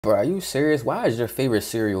Bro, are you serious? Why is your favorite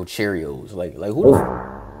cereal Cheerios? Like who the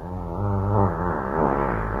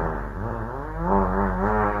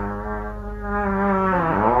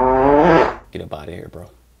Get up out of here, bro.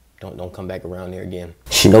 Don't come back around there again.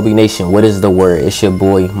 Shinobi Nation, what is the word? It's your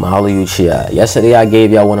boy, Malo Uchiha. Yesterday, I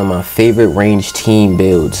gave y'all one of my favorite range team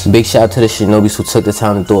builds. Big shout out to the Shinobis who took the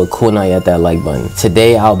time to throw a kunai at that like button.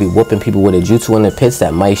 Today, I'll be whooping people with a jutsu in the pits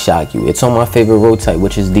that might shock you. It's on my favorite road type,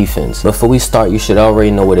 which is defense. Before we start, you should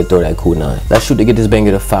already know where to throw that kunai. Let's shoot to get this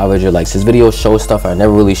banger to 500 likes. This video shows stuff I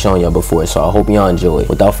never really shown y'all before, so I hope y'all enjoy.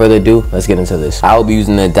 Without further ado, let's get into this. I'll be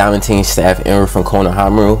using the Diamantine Staff Enru from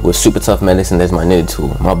Konohamaru with super tough medicine as my nid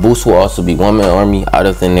tool. My boost will also be one-man army out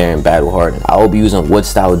of thin air and battle hardened. I will be using wood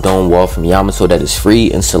style dome wall from Yamato that is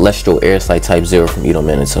free and celestial air slide type 0 from Ito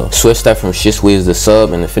Minato. Switch step from Shisui is the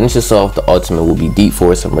sub, and to finish this off, the ultimate will be deep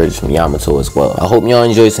forest emerges from Yamato as well. I hope y'all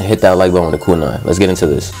enjoy this and hit that like button with the kunai. Let's get into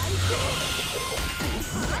this.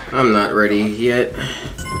 I'm not ready yet.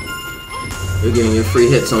 You're getting your free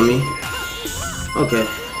hits on me. Okay.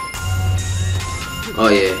 Oh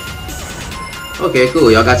yeah. Okay,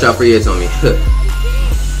 cool. Y'all got y'all free hits on me.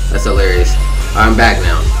 That's hilarious. I'm back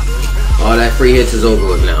now. All that free hits is over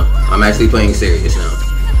with now. I'm actually playing serious now.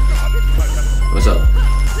 What's up?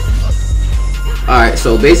 Alright,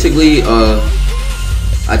 so basically,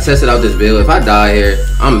 I tested out this build. If I die here,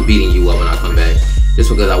 I'm beating you up when I come back. Just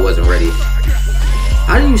because I wasn't ready.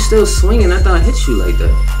 How are you still swinging? I thought I hit you like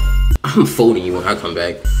that. I'm folding you when I come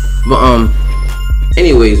back. But,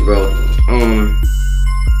 anyways, bro.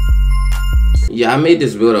 Yeah, I made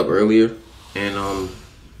this build up earlier. And,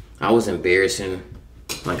 I was embarrassing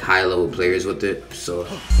like high level players with it, so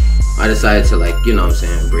I decided to, like, you know what I'm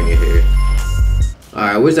saying, bring it here.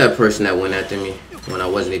 Alright, where's that person that went after me when I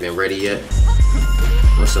wasn't even ready yet?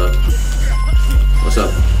 What's up? What's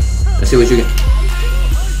up? Let's see what you can.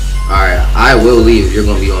 Alright, I will leave if you're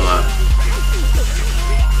gonna be on my.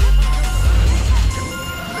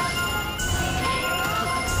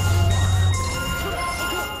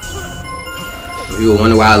 People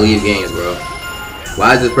wonder why I leave games, bro.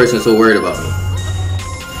 Why is this person so worried about me?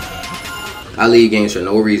 I leave games for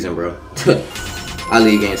no reason, bro. I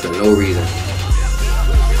leave games for no reason.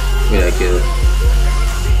 Look at that kid.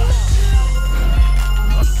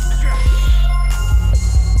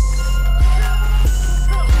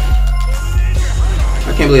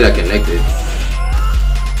 I can't believe I connected.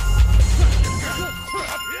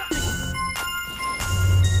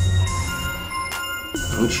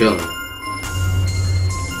 I'm chilling.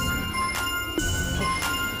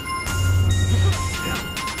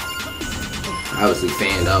 Obviously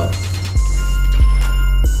fanned out.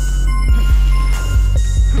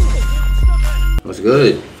 What's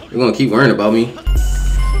good? You're gonna keep worrying about me.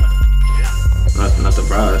 Not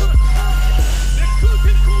surprised.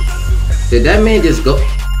 Did that man just go?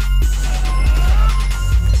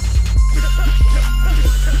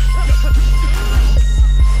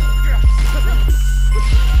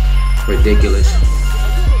 Ridiculous.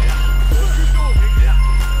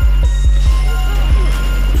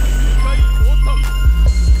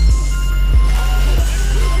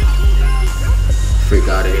 Freak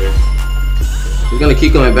out of here. He's gonna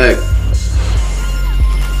keep coming back.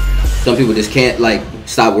 Some people just can't, like,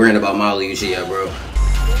 stop worrying about Malo Uchiha, bro.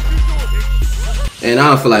 And I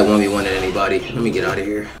don't feel like 1v1 at anybody. Let me get out of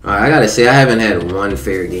here. Alright, I gotta say, I haven't had one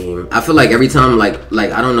fair game. I feel like every time, like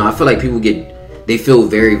I don't know, I feel like people they feel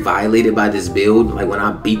very violated by this build. Like, when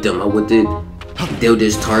I beat them up with it, they'll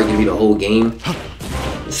just target me the whole game.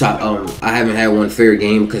 So, I haven't had one fair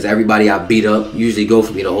game because everybody I beat up usually go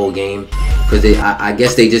for me the whole game. Because I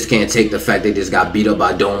guess they just can't take the fact they just got beat up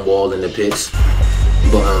by Dome Wall in the pits.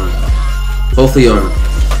 But, hopefully, you know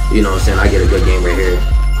what I'm saying, I get a good game right here.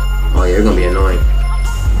 Oh yeah, it's gonna be annoying.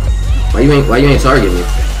 Why you ain't targeting me?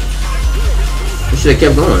 You should have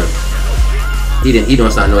kept going. He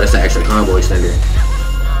don't start know that's an extra combo extender.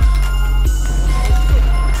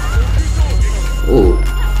 Ooh.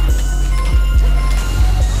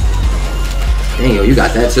 Dang, yo, you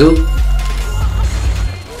got that too?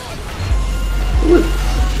 What?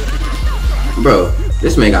 Bro,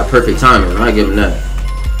 this man got perfect timing. I give him that.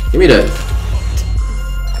 Give me that.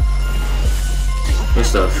 Good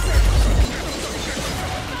stuff.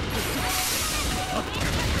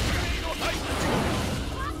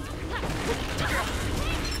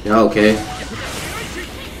 Yeah, okay.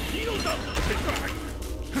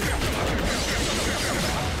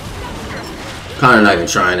 Kinda not even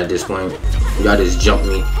trying at this point. Y'all just jumped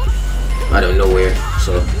me out of nowhere,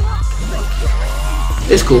 so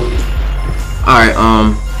it's cool. Alright,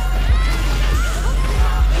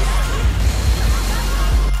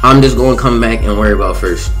 I'm just gonna come back and worry about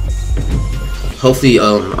first. Hopefully,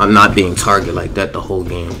 I'm not being targeted like that the whole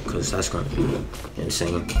game, because that's gonna be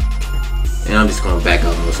insane. And I'm just gonna back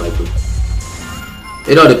out most likely.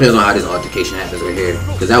 It all depends on how this altercation happens right here,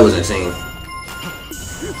 because that was insane.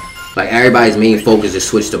 Like, everybody's main focus is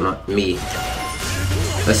switched to me.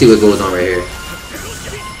 Let's see what goes on right here.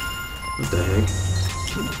 What the heck?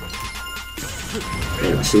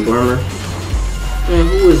 Man, super armor? Man,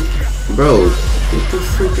 who is... Bro, get the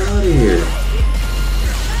frick out of here.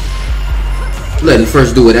 Let him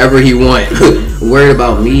first do whatever he want. Worried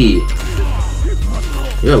about me.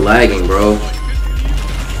 You're lagging, bro.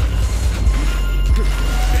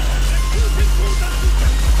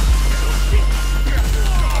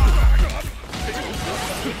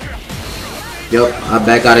 Yup, I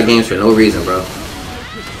back out of games for no reason, bro.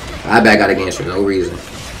 I back out of games for no reason.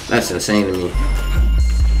 That's insane to me.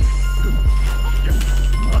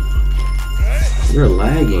 You're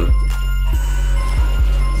lagging.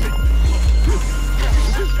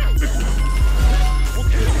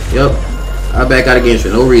 Yup, I back out of games for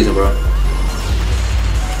no reason, bro.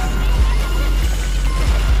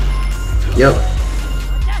 Yup.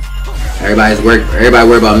 Everybody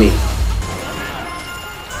worry about me.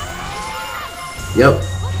 Yup.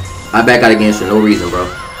 I back out of games for no reason, bro.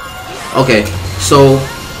 Okay, so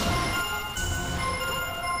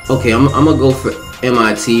okay, I'm gonna go for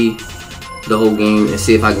MIT the whole game and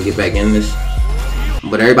see if I can get back in this.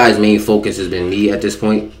 But everybody's main focus has been me at this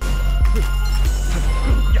point.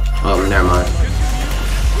 Oh, never mind.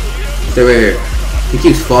 Stay right here. He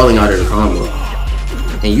keeps falling out of the combo.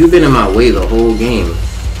 And you've been in my way the whole game.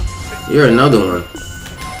 You're another one.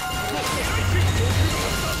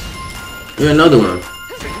 You're another one.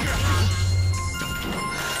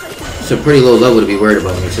 It's a pretty low level to be worried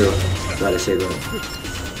about me too. Gotta say that.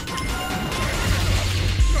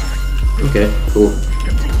 Okay, cool.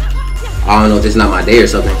 I don't know if this is not my day or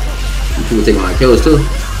something. People taking my kills too.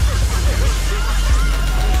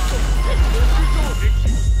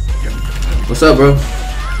 What's up, bro?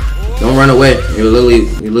 Don't run away. You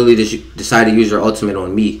literally just decided to use your ultimate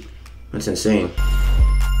on me. That's insane.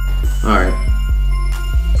 Alright.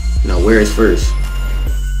 Now, where is first?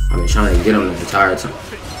 I've been trying to get him the entire time.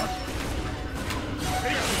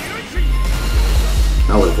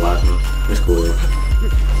 I would have blocked him. It's cool.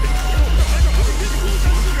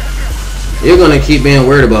 You're gonna keep being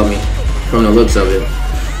worried about me from the looks of it.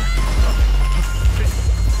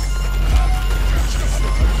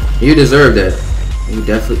 You deserve that. You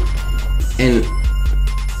definitely.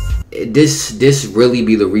 And this really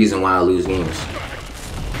be the reason why I lose games.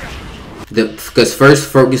 Because first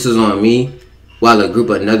focuses on me, while a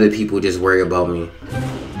group of other people just worry about me.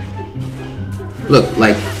 Look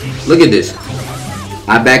at this.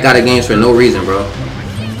 I back out of games for no reason, bro.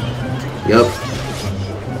 Yup.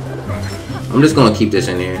 I'm just gonna keep this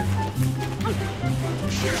in here.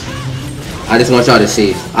 I just want y'all to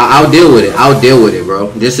see. I'll deal with it. I'll deal with it,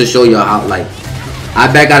 bro. Just to show y'all how, like,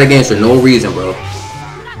 I back out of games for no reason, bro.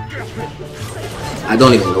 I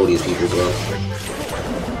don't even know these people, bro.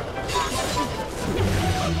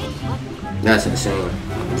 That's insane.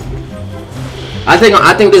 I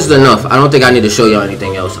think this is enough. I don't think I need to show y'all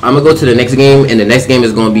anything else. I'm gonna go to the next game, and the next game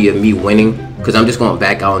is gonna be of me winning, because I'm just gonna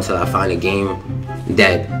back out until I find a game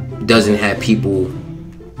that doesn't have people,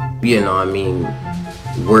 you know what I mean,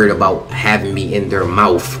 worried about having me in their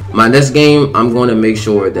mouth. My next game, I'm going to make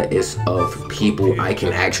sure that it's of people I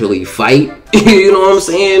can actually fight. You know what I'm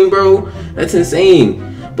saying, bro? That's insane.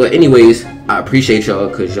 But anyways, I appreciate y'all,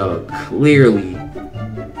 because y'all clearly,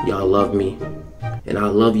 y'all love me. And I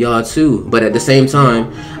love y'all too. But at the same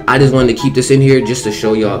time, I just wanted to keep this in here just to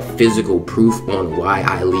show y'all physical proof on why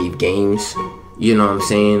I leave games. You know what I'm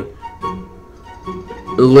saying?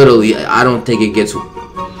 Literally, I don't think it gets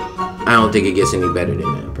any better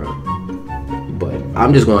than that, bro. But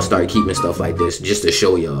I'm just gonna start keeping stuff like this just to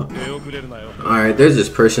show y'all. Alright, there's this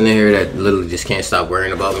person in here that literally just can't stop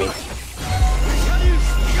worrying about me.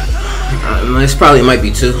 It might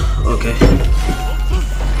be two. Okay.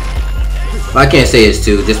 But I can't say it's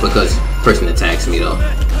two just because the person attacks me though.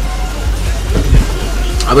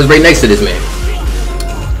 I was right next to this man.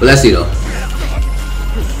 But let's see though.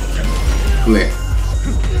 Come here.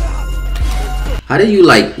 How did you,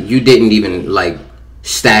 like, you didn't even, like,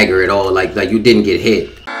 stagger at all? Like you didn't get hit.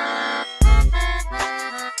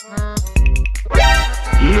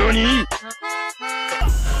 NANI?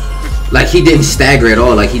 Like, he didn't stagger at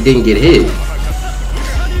all. Like, he didn't get hit.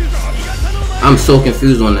 I'm so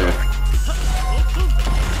confused on that.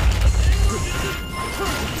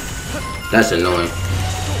 That's annoying.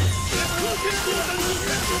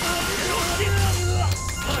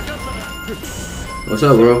 What's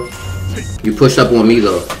up, bro? You pushed up on me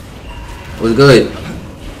though. What's good?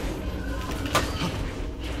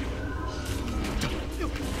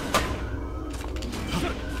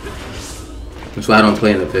 That's why I don't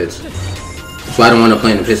play in the pits. That's why I don't want to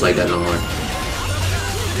play in the pits like that no more.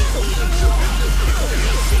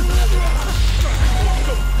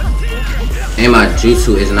 And my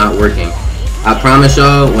jutsu is not working. I promise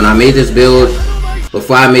y'all, when I made this build,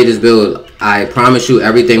 before I made this build, I promise you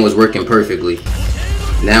everything was working perfectly.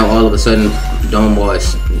 Now all of a sudden, Dome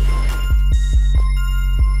Boss.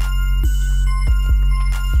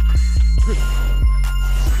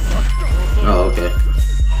 Oh, okay.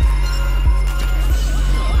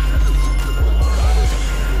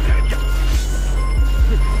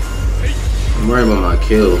 I'm worried about my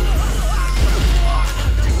kill.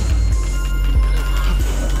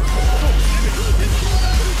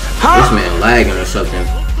 This man lagging or something.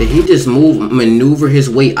 Did he just maneuver his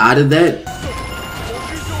way out of that?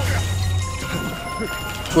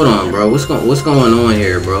 Hold on, bro. What's going on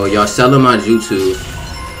here, bro? Y'all selling my jutsu.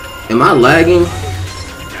 Am I lagging?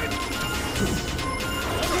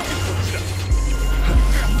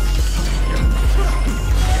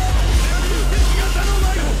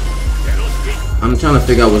 I'm trying to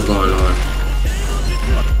figure out what's going on.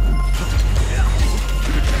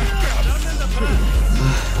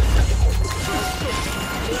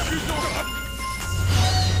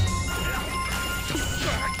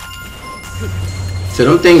 So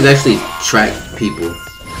them things actually track people.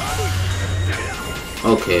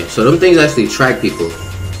 Okay, so them things actually track people.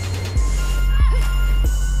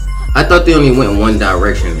 I thought they only went in one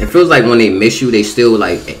direction. It feels like when they miss you, they still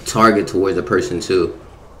like target towards the person too.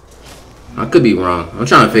 I could be wrong. I'm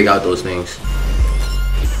trying to figure out those things.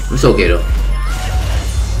 It's okay though.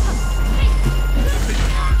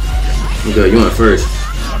 I'm good. You went first.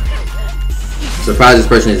 Surprised this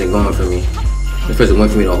person isn't going for me. This person went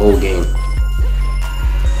for me the whole game.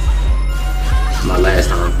 My last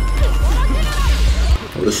time.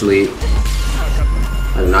 Go to sleep.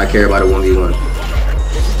 I do not care about a 1v1.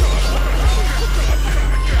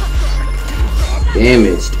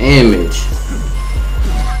 Damage.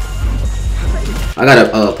 I got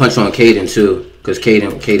a punch on Kaden too, because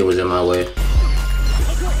Kaden was in my way.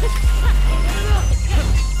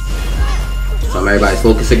 So I'm everybody's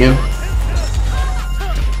focus again.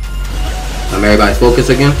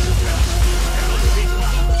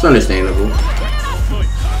 It's understandable.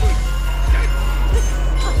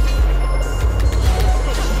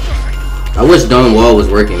 I wish Dome Wall was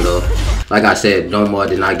working though. Like I said, Dome Wall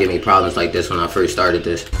did not give me problems like this when I first started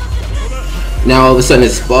this. Now all of a sudden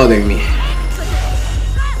it's bothering me.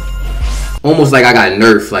 Almost like I got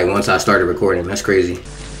nerfed like once I started recording. That's crazy.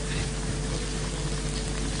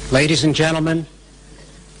 Ladies and gentlemen,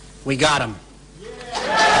 we got him.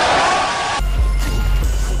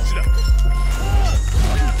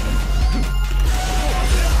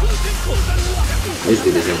 This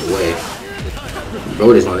dude is in the way.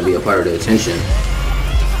 Bro just want to be a part of the attention.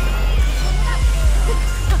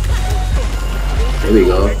 There we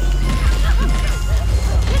go.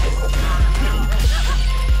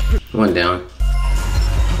 One down.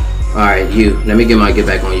 Alright, you. Let me get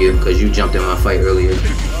back on you, because you jumped in my fight earlier.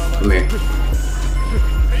 Come here.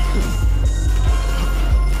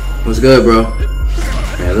 What's good, bro?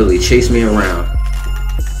 Man, literally chased me around.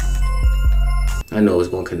 I know it's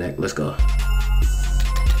gonna connect. Let's go.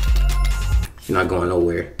 You're not going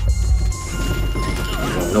nowhere.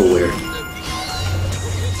 You're going nowhere.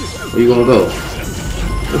 Where you gonna go?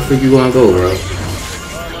 Where the freak you gonna go, bro?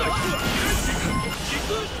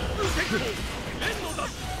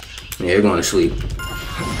 Yeah, you're going to sleep.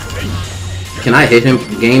 Can I hit him,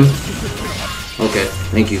 game? Okay,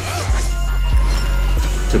 thank you.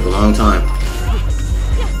 Took a long time.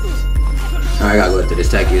 Alright, I gotta go after this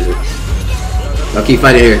tech user. Y'all keep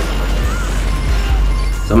fighting here.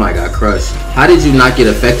 Somebody got crushed. How did you not get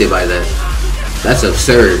affected by that? That's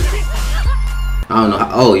absurd. I don't know how.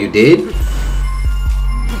 Oh, you did?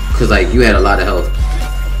 Because, like, you had a lot of health.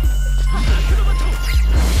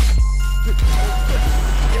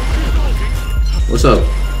 What's up?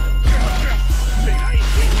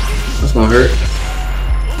 That's gonna hurt.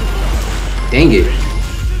 Dang it.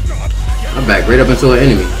 I'm back right up into an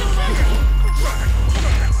enemy.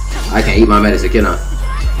 I can't eat my medicine, can I?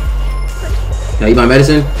 Can I eat my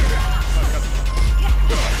medicine?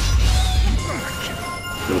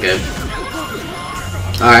 Okay.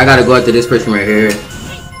 Alright, I gotta go after this person right here.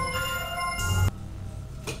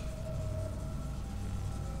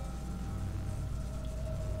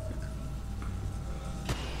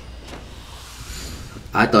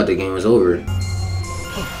 I thought the game was over.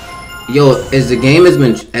 Yo, has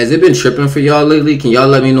it been tripping for y'all lately? Can y'all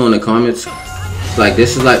let me know in the comments? Like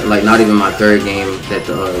this is like not even my third game that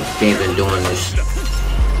the game's been doing this.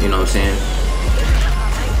 You know what I'm saying?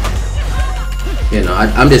 You know,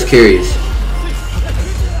 I'm just curious.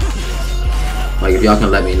 Like if y'all can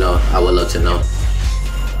let me know, I would love to know.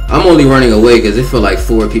 I'm only running away because it feel like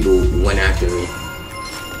 4 people went after me.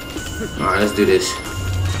 Alright, let's do this.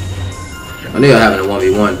 I know y'all having a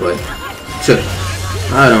 1v1, but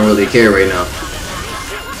I don't really care right now.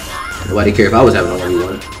 Nobody care if I was having a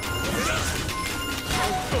 1v1.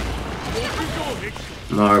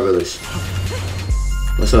 Marvelous.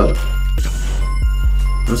 What's up?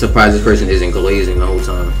 I'm surprised this person isn't glazing the whole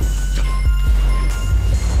time.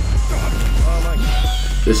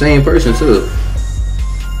 The same person too.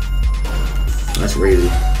 That's crazy.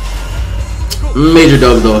 Major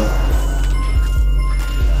dubs though.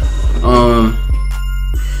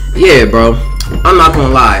 Yeah, bro. I'm not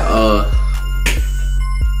gonna lie.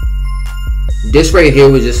 This right here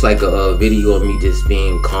was just like a video of me just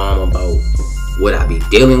being calm about what I be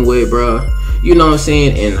dealing with, bro. You know what I'm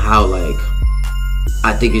saying? And how like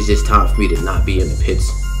I think it's just time for me to not be in the pits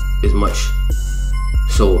as much.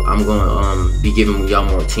 So I'm gonna be giving y'all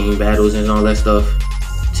more team battles and all that stuff,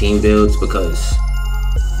 team builds, because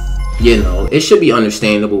you know it should be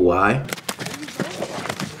understandable why.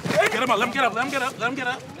 Get him up! Let him get up! Let him get up! Let him get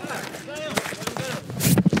up!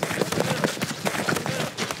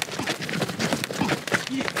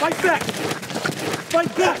 Fight back!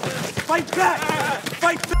 Fight back! Fight back!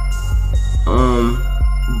 Fight back!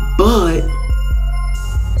 But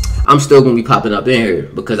I'm still gonna be popping up in here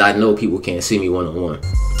because I know people can't see me one-on-one.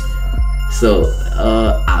 So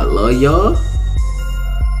I love y'all,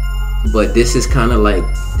 but this is kind of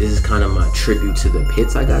my tribute to the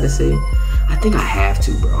pits. I gotta say, I think I have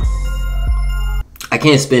to, bro. I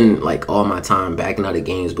can't spend like all my time backing out of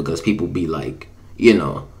games because people be like, you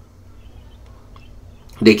know,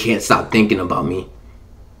 they can't stop thinking about me.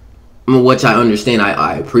 I mean, which I understand,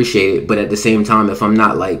 I appreciate it, but at the same time, if I'm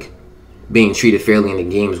not like being treated fairly in the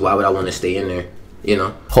games, why would I want to stay in there? You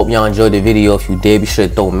know? Hope y'all enjoyed the video. If you did, be sure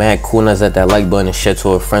to throw mad coolness at that like button and share to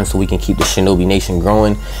our friends so we can keep the Shinobi Nation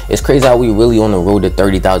growing. It's crazy how we really on the road to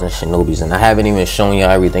 30,000 Shinobis, and I haven't even shown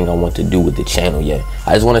y'all everything I want to do with the channel yet.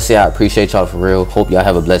 I just want to say I appreciate y'all for real. Hope y'all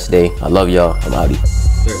have a blessed day. I love y'all. I'm outie.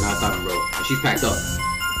 They're not talking, bro. She's packed up.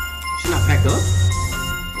 She's not packed up?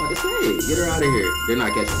 What to say? Get her out of here. They're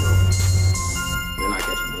not catching, bro. They're not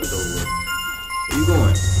catching, bro. It's over with. Where you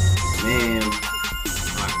going? Man.